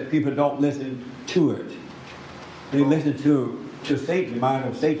 it's just that people don't listen to it. They listen to Satan, the mind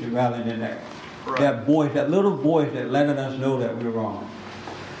of Satan, rather than that Right. that voice, that little voice that letting us know that we're wrong.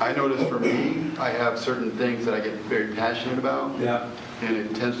 I notice for me, I have certain things that I get very passionate about. Yeah. And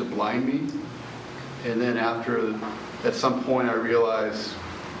it tends to blind me. And then at some point, I realize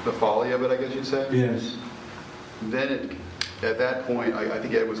the folly of it, I guess you'd say. Yes. Then at that point, I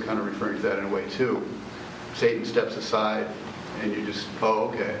think Ed was kind of referring to that in a way too. Satan steps aside and you just, oh,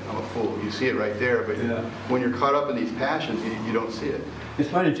 okay, I'm a fool. You see it right there, but Yeah. when you're caught up in these passions, you don't see it. It's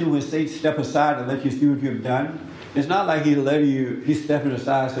funny too when Satan step aside and let you see what you've done. It's not like he's stepping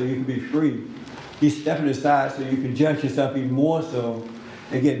aside so you can be free. He's stepping aside so you can judge yourself even more so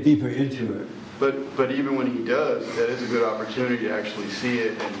and get deeper into it. But even when he does, that is a good opportunity to actually see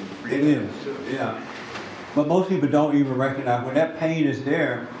it and read It is, yeah. But most people don't even recognize when that pain is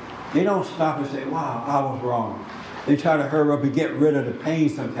there, they don't stop and say, wow, I was wrong. They try to hurry up and get rid of the pain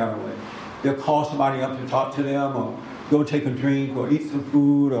some kind of way. They'll call somebody up to talk to them or go take a drink or eat some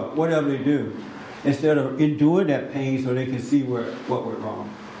food or whatever they do, instead of enduring that pain so they can see what went wrong.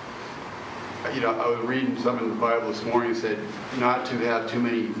 You know, I was reading something in the Bible this morning that said not to have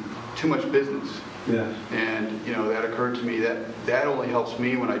too much business. Yes. And, you know, that occurred to me that only helps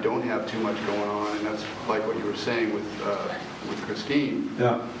me when I don't have too much going on. And that's like what you were saying with Christine.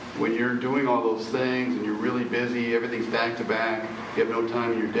 Yeah. When you're doing all those things and you're really busy, everything's back to back, you have no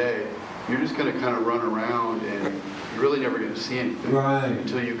time in your day, you're just going to kind of run around and you're really never going to see anything. Right.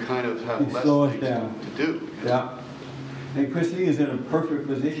 Until you kind of have less things to do. Yeah. And Christine is in a perfect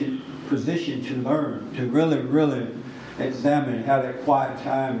position to learn, to really, really examine, have that quiet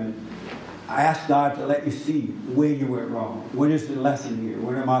time and ask God to let you see where you went wrong. What is the lesson here?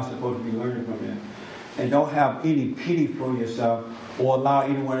 What am I supposed to be learning from it? And don't have any pity for yourself or allow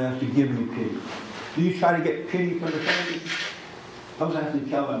anyone else to give you pity. Do you try to get pity from the family? I was actually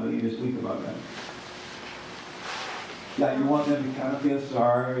telling me this week about that. Like you want them to kind of feel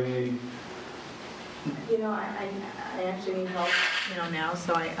sorry. You know, I actually need help, you know, now,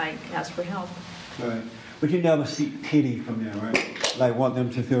 so I ask for help. Right. But you never seek pity from them, right? Like want them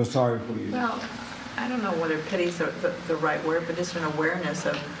to feel sorry for you. Well, I don't know whether pity's the right word, but just an awareness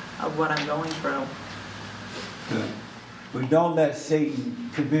of what I'm going through. Good. But don't let Satan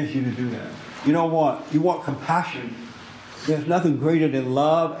convince you to do that. You want compassion. There's nothing greater than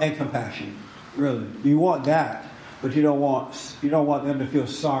love and compassion. Really. You want that, but you don't want them to feel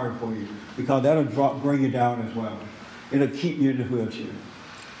sorry for you, because that'll bring you down as well. It'll keep you in the wheelchair.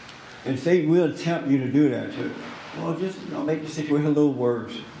 And Satan will tempt you to do that too. Well, just make the situation a little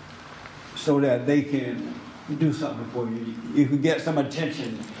worse so that they can do something for you. You can get some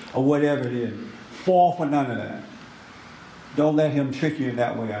attention or whatever it is. Fall for none of that. Don't let him trick you in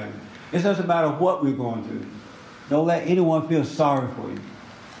that way either. It doesn't matter what we're going through. Don't let anyone feel sorry for you.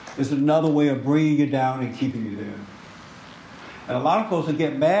 It's another way of bringing you down and keeping you there. And a lot of folks will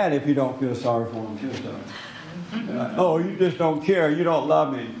get mad if you don't feel sorry for them too. So, like, oh, you just don't care. You don't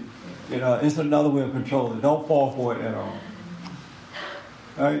love me. You know, it's another way of controlling. Don't fall for it at all.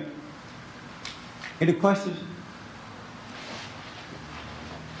 All right? Any questions?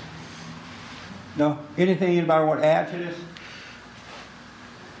 No? Anything anybody want to add to this?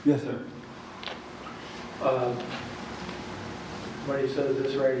 Yes, sir. When he says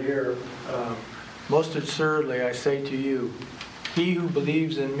this right here, most assuredly I say to you, he who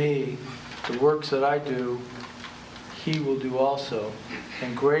believes in me, the works that I do, he will do also.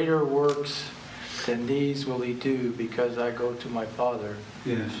 And greater works than these will he do, because I go to my Father.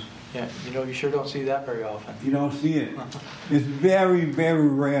 Yes. Yeah, you know, you sure don't see that very often. You don't see it. It's very, very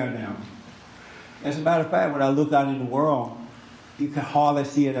rare now. As a matter of fact, when I look out in the world, you can hardly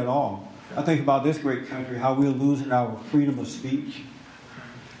see it at all. I think about this great country, how we're losing our freedom of speech.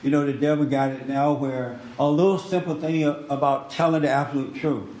 You know, the devil got it now where a little simple thing about telling the absolute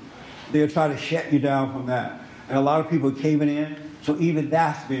truth, they'll try to shut you down from that. And a lot of people are caving in, so even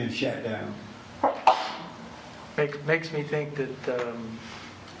that's being shut down. Makes me think that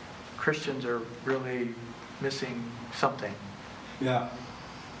Christians are really missing something. Yeah.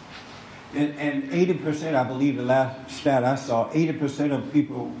 And 80%, I believe the last stat I saw, 80% of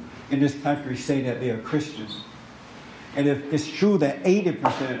people in this country say that they are Christians. And if it's true that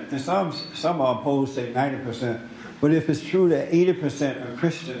 80%, and some are opposed say 90%, but if it's true that 80% are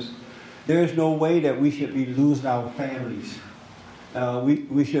Christians, there's no way that we should be losing our families.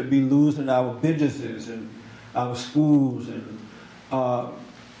 We should be losing our businesses and our schools.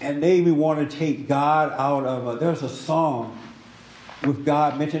 And they even want to take God out of there's a song with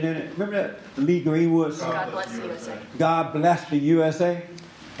God mentioned in it. Remember that Lee Greenwood song? God bless the USA. God bless the USA.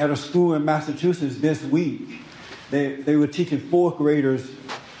 At a school in Massachusetts this week, they were teaching fourth graders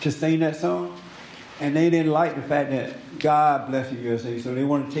to sing that song. And they didn't like the fact that God bless the USA, so they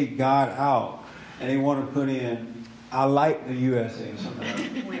want to take God out, and they want to put in, I like the USA.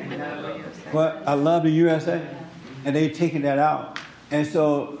 But I love the USA, and they're taking that out. And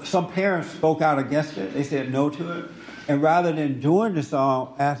so some parents spoke out against it. They said no to it. And rather than doing the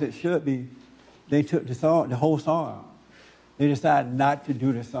song as it should be, they took the whole song out. They decided not to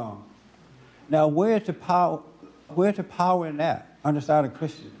do the song. Now, where's the power in that on the side of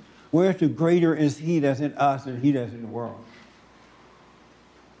Christians? Where's the greater is he that's in us than he that's in the world?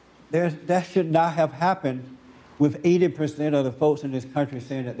 That should not have happened with 80% of the folks in this country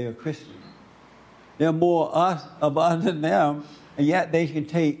saying that they're Christians. There are more of us than them, and yet they can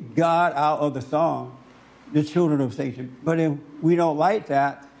take God out of the song, the children of Satan. But if we don't like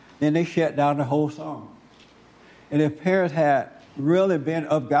that, then they shut down the whole song. And if parents had really been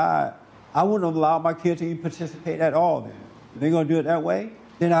of God, I wouldn't have allowed my kids to even participate at all then. If they're going to do it that way,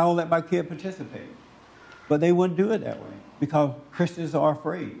 then I won't let my kid participate. But they wouldn't do it that way because Christians are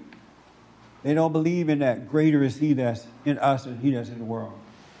afraid. They don't believe in that greater is he that's in us than he that's in the world.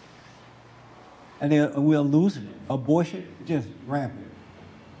 And we're losing it. Abortion, just rampant.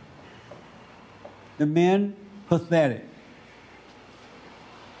 The men, pathetic.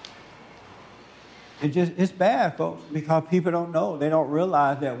 It's bad, folks, because people don't know. They don't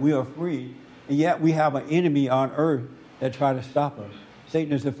realize that we are free, and yet we have an enemy on earth that try to stop us.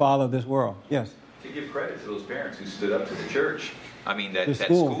 Satan is the father of this world. Yes? To give credit to those parents who stood up to the church. I mean, that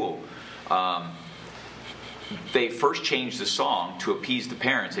school. They first changed the song to appease the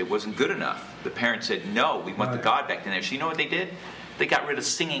parents. It wasn't good enough. The parents said, no, we want the God back in there. So you know what they did? They got rid of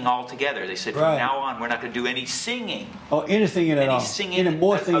singing altogether. They said, from now on, we're not going to do any singing. Oh, any singing at all. Any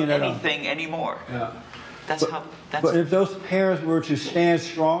more singing at all. Anything anymore. Yeah. But if those parents were to stand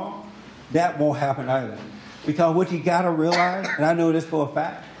strong, that won't happen either. Because what you got to realize, and I know this for a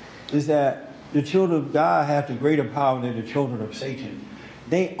fact, is that the children of God have the greater power than the children of Satan.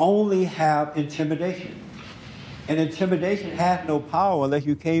 They only have intimidation. And intimidation has no power unless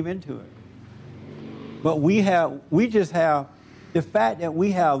you cave into it. But we just have the fact that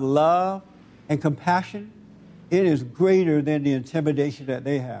we have love and compassion, it is greater than the intimidation that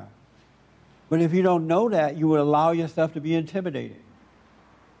they have. But if you don't know that, you would allow yourself to be intimidated.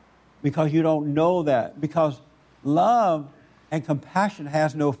 Because you don't know that. Because love and compassion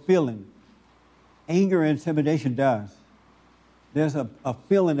has no feeling. Anger and intimidation does. There's a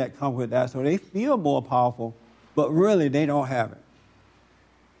feeling that comes with that. So they feel more powerful, but really they don't have it.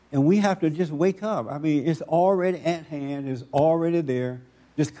 And we have to just wake up. I mean, it's already at hand. It's already there.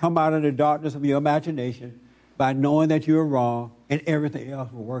 Just come out of the darkness of your imagination by knowing that you're wrong, and everything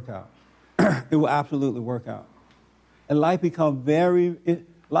else will work out. It will absolutely work out. And life becomes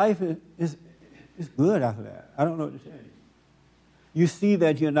life is good after that. I don't know what to tell you. You see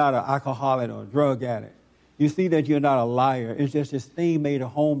that you're not an alcoholic or a drug addict. You see that you're not a liar. It's just this thing made a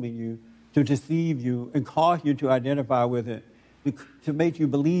home in you to deceive you and cause you to identify with it, to make you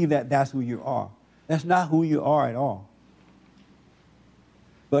believe that that's who you are. That's not who you are at all.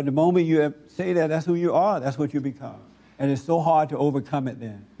 But the moment you say that that's who you are, that's what you become. And it's so hard to overcome it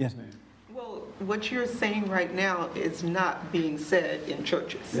then. Yes, ma'am. Well, what you're saying right now is not being said in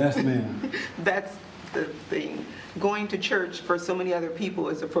churches. Yes, ma'am. That's the thing. Going to church for so many other people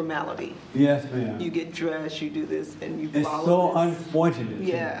is a formality. Yes, ma'am. You get dressed, you do this, and you it's follow so unfortunate.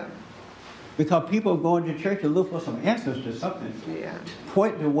 Yeah. Because people are going to church to look for some answers to something. Yeah.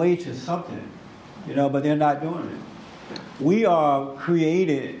 Point the way to something, but they're not doing it. We are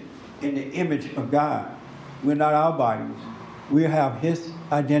created in the image of God. We're not our bodies. We have His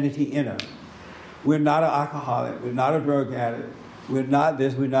identity in us. We're not an alcoholic. We're not a drug addict. We're not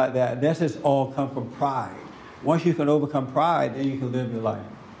this, we're not that. This has all come from pride. Once you can overcome pride, then you can live your life.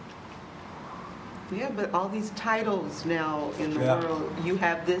 Yeah, but all these titles now in the world, you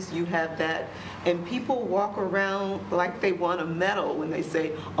have this, you have that, and people walk around like they want a medal when they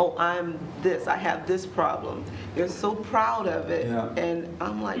say, oh, I'm this, I have this problem. They're so proud of it, and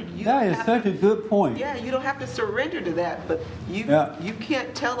I'm like, that is such a good point. Yeah, you don't have to surrender to that, but you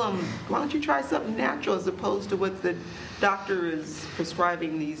can't tell them, why don't you try something natural as opposed to what the doctor is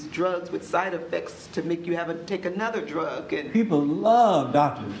prescribing these drugs with side effects to make you take another drug. And people love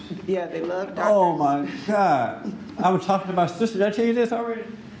doctors. Yeah, they love doctors. Oh my God. I was talking to my sister. Did I tell you this already?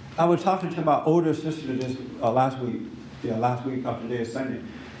 I was talking to my older sister this last week. Yeah, last week after today is Sunday.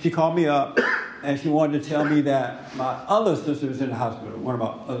 She called me up and she wanted to tell me that my other sister was in the hospital, one of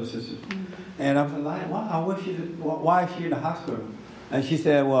my other sisters. And I was like, wow, why is she in the hospital? And she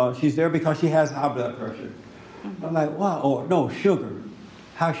said, well, she's there because she has high blood pressure. I'm like, wow, or no, sugar.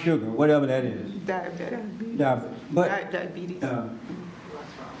 High sugar, whatever that is. Diabetes. Diabetes. Diabetes.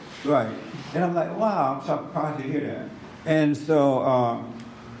 Right. And I'm like, wow, I'm surprised to hear that. And so,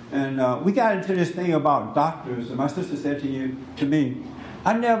 we got into this thing about doctors, and my sister said to me,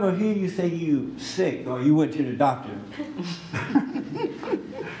 I never hear you say you sick or you went to the doctor.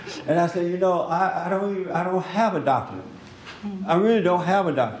 And I said, you know, I don't have a doctor. I really don't have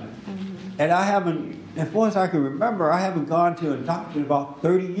a doctor. And I haven't, as far as I can remember, I haven't gone to a doctor in about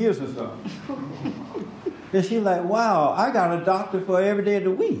 30 years or so. And she's like, wow, I got a doctor for every day of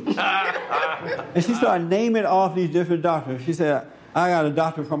the week. And she started naming off these different doctors. She said, I got a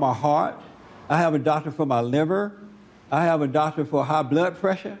doctor for my heart. I have a doctor for my liver. I have a doctor for high blood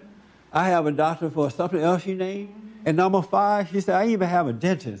pressure. I have a doctor for something else she named. And number 5, she said, I even have a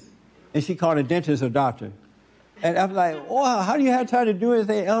dentist. And she called a dentist a doctor. And I'm like, wow, how do you have time to do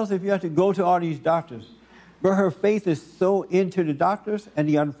anything else if you have to go to all these doctors? But her faith is so into the doctors, and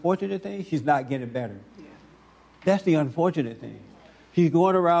the unfortunate thing, she's not getting better. Yeah. That's the unfortunate thing. She's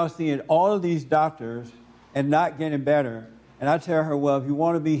going around seeing all of these doctors and not getting better. And I tell her, well, if you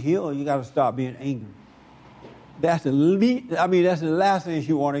want to be healed, you got to stop being angry. That's the last thing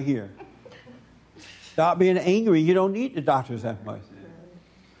you want to hear. Stop being angry. You don't need the doctors that much.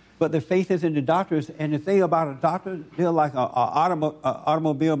 But the faith is in the doctors, and the thing about a doctor, they're like an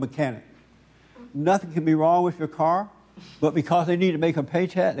automobile mechanic. Nothing can be wrong with your car, but because they need to make a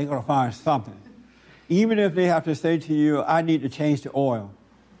paycheck, they're going to find something. Even if they have to say to you, I need to change the oil.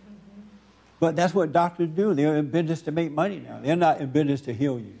 But that's what doctors do. They're in business to make money now. They're not in business to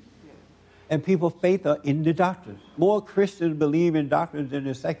heal you. And people's faith are in the doctors. More Christians believe in doctors than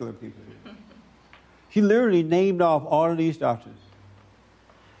the secular people do. She literally named off all of these doctors.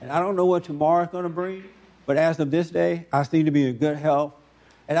 And I don't know what tomorrow's going to bring, but as of this day, I seem to be in good health.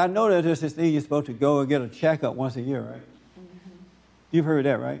 And I know that there's this thing you're supposed to go and get a checkup once a year, right? Mm-hmm. You've heard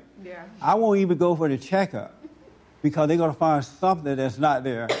that, right? Yeah. I won't even go for the checkup because they're going to find something that's not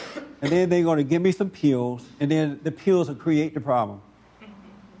there. And then they're going to give me some pills, and then the pills will create the problem.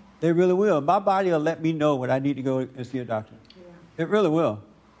 They really will. My body will let me know when I need to go and see a doctor. Yeah. It really will.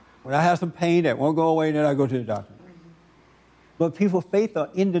 When I have some pain that won't go away, then I go to the doctor. But people's faith are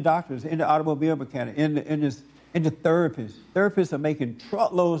in the doctors, in the automobile mechanic, in the therapists. Therapists are making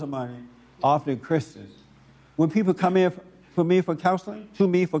truckloads of money off the Christians. When people come in to me for counseling,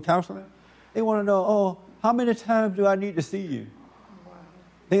 they want to know, oh, how many times do I need to see you?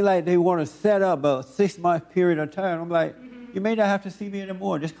 Wow. They want to set up a 6-month period of time. I'm like, you may not have to see me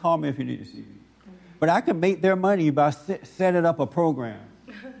anymore. Just call me if you need to see me. But I can make their money by setting up a program.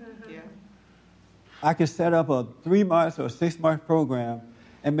 I could set up a 3-month or 6-month program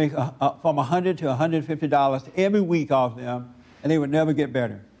and make from $100 to $150 every week off them, and they would never get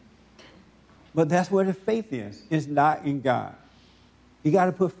better. But that's where the faith is. It's not in God. You got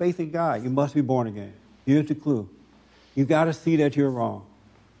to put faith in God. You must be born again. Here's the clue. You got to see that you're wrong.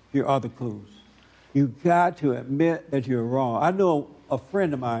 Here are the clues. You got to admit that you're wrong. I know a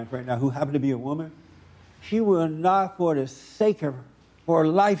friend of mine right now who happened to be a woman. She will not, for her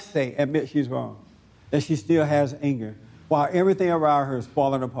life's sake, admit she's wrong. That she still has anger, while everything around her is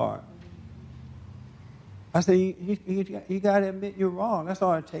falling apart. I say, you got to admit you're wrong. That's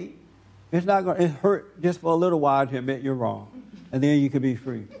all it takes. It's not going to hurt just for a little while to admit you're wrong, and then you can be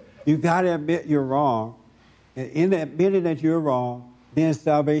free. You got to admit you're wrong, and in admitting that you're wrong, then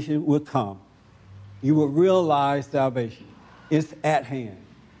salvation will come. You will realize salvation. It's at hand.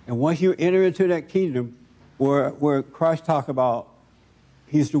 And once you enter into that kingdom where Christ talked about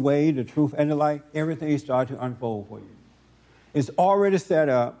He's the way, the truth, and the life, everything starts to unfold for you. It's already set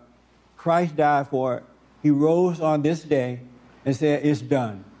up. Christ died for it. He rose on this day and said, it's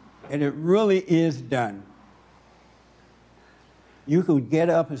done. And it really is done. You can get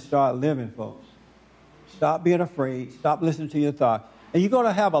up and start living, folks. Stop being afraid. Stop listening to your thoughts. And you're going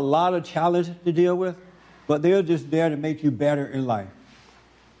to have a lot of challenges to deal with, but they're just there to make you better in life.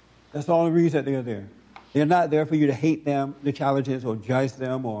 That's the only reason that they're there. They're not there for you to hate them, the challenges, or judge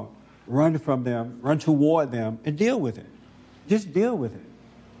them, or run from them, run toward them, and deal with it. Just deal with it.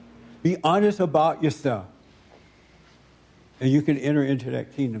 Be honest about yourself. And you can enter into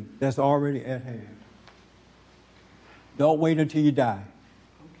that kingdom that's already at hand. Don't wait until you die.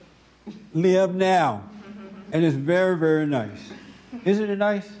 Live now. And it's very, very nice. Isn't it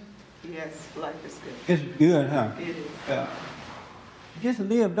nice? Yes, life is good. It's good, huh? It is. Yeah. Just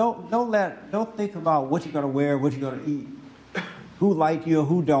live. Don't think about what you're going to wear, what you're going to eat, who like you or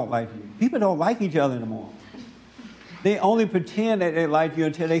who don't like you. People don't like each other anymore. They only pretend that they like you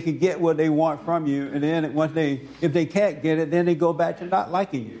until they can get what they want from you, and then if they can't get it, then they go back to not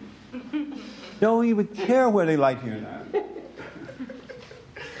liking you. Don't even care whether they like you or not.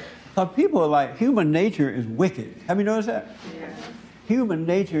 Because people are like, human nature is wicked. Have you noticed that? Yeah. human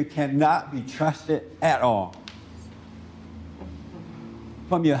nature cannot be trusted at all.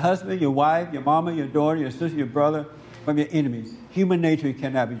 From your husband, your wife, your mama, your daughter, your sister, your brother, from your enemies. Human nature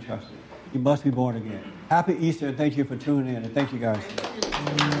cannot be trusted. You must be born again. Happy Easter, and thank you for tuning in, and thank you guys.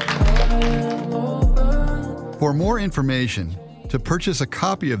 For more information, to purchase a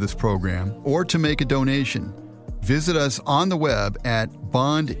copy of this program, or to make a donation, visit us on the web at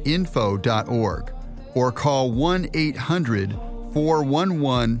bondinfo.org or call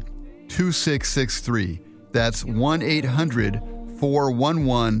 1-800-411-2663. That's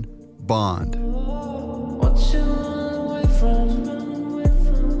 1-800-411-BOND. What you run away from,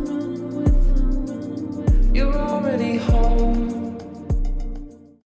 you're already home.